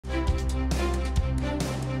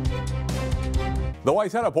The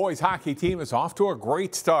Wayzata boys hockey team is off to a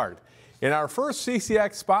great start. In our first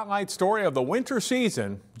CCX Spotlight story of the winter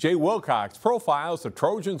season, Jay Wilcox profiles the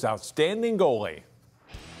Trojans' outstanding goalie.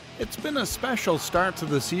 It's been a special start to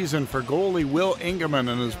the season for goalie Will Ingemann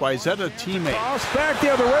and his Wayzata teammates. Cross back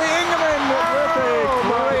the other way, Ingemann with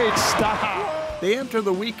a great stop. They enter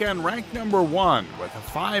the weekend ranked #1 with a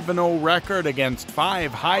 5-0 record against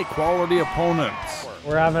 5 high-quality opponents.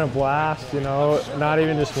 We're having a blast, you know, not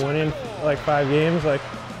even just winning like 5 games, like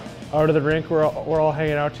out of the rink, we're all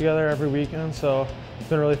hanging out together every weekend, so it's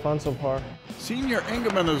been really fun so far. Senior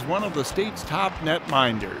Ingemann is one of the state's top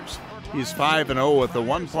netminders. He's 5-0 with a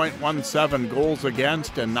 1.17 goals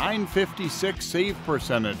against and .956 save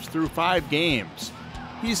percentage through 5 games.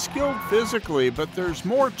 He's skilled physically, but there's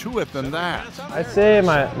more to it than that. I'd say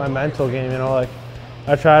my mental game, you know, like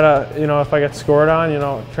I try to, you know, if I get scored on, you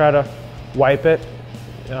know, try to wipe it,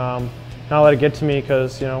 not let it get to me,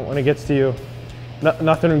 because, you know, when it gets to you,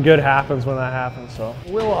 nothing good happens when that happens. So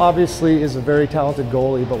Will obviously is a very talented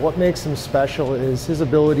goalie, but what makes him special is his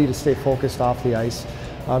ability to stay focused off the ice.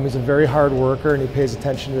 He's a very hard worker and he pays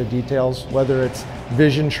attention to the details, whether it's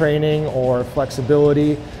vision training or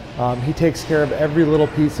flexibility. He takes care of every little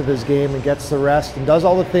piece of his game and gets the rest and does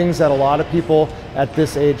all the things that a lot of people at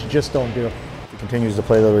this age just don't do. He continues to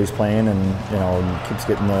play the way he's playing, and you know, keeps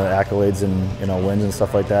getting the accolades and, you know, wins and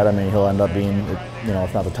stuff like that. I mean, he'll end up being, you know,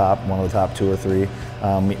 if not the top, one of the top 2 or 3.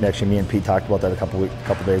 Actually, me and Pete talked about that a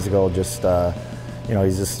couple days ago. Just you know,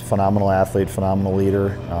 he's just a phenomenal athlete, phenomenal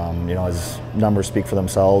leader. You know, his numbers speak for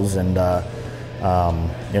themselves, and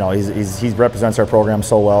you know, he represents our program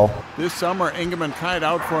so well. This summer, Ingemann tried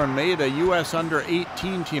out for and made a U.S.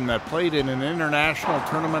 under-18 team that played in an international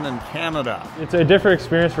tournament in Canada. It's a different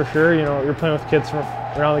experience for sure. You know, you're playing with kids from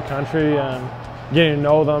around the country and getting to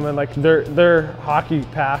know them, and like their hockey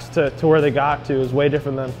path to where they got to is way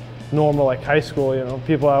different than normal, like high school. You know,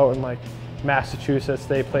 people out in like Massachusetts,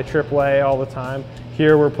 they play AAA all the time.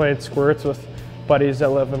 Here we're playing squirts with buddies that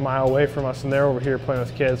live a mile away from us, and they're over here playing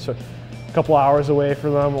with kids, so a couple hours away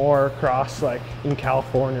from them, or across like in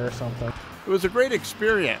California or something. It was a great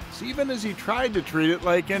experience, even as he tried to treat it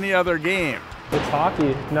like any other game. It's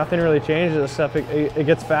hockey. Nothing really changes except it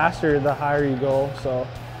gets faster the higher you go, so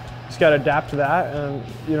just got to adapt to that and,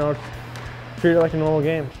 you know, treat it like a normal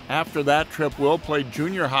game. After that trip, Will played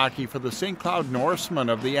junior hockey for the St. Cloud Norsemen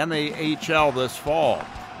of the NAHL this fall.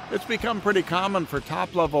 It's become pretty common for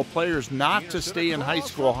top-level players not to stay in high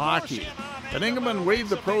school hockey. But Ingemann weighed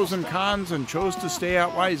the pros and cons and chose to stay at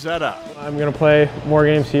Wayzata. I'm going to play more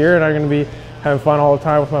games here, and I'm going to be having fun all the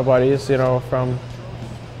time with my buddies, you know,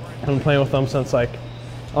 I've been playing with them since like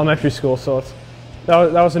elementary school, so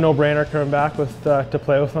that was a no-brainer coming back to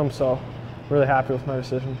play with them, so really happy with my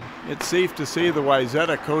decision. It's safe to say the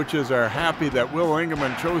Wayzata coaches are happy that Will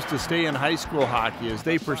Ingemann chose to stay in high school hockey as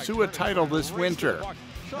they pursue a title this winter.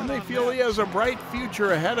 And they feel he has a bright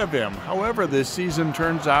future ahead of him, however this season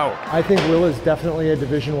turns out. I think Will is definitely a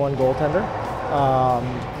Division I goaltender.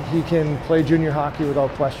 He can play junior hockey without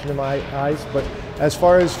question in my eyes, but as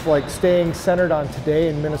far as like staying centered on today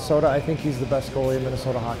in Minnesota, I think he's the best goalie in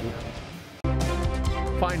Minnesota hockey.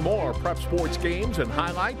 Find more prep sports games and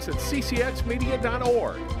highlights at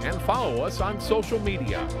ccxmedia.org and follow us on social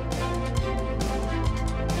media.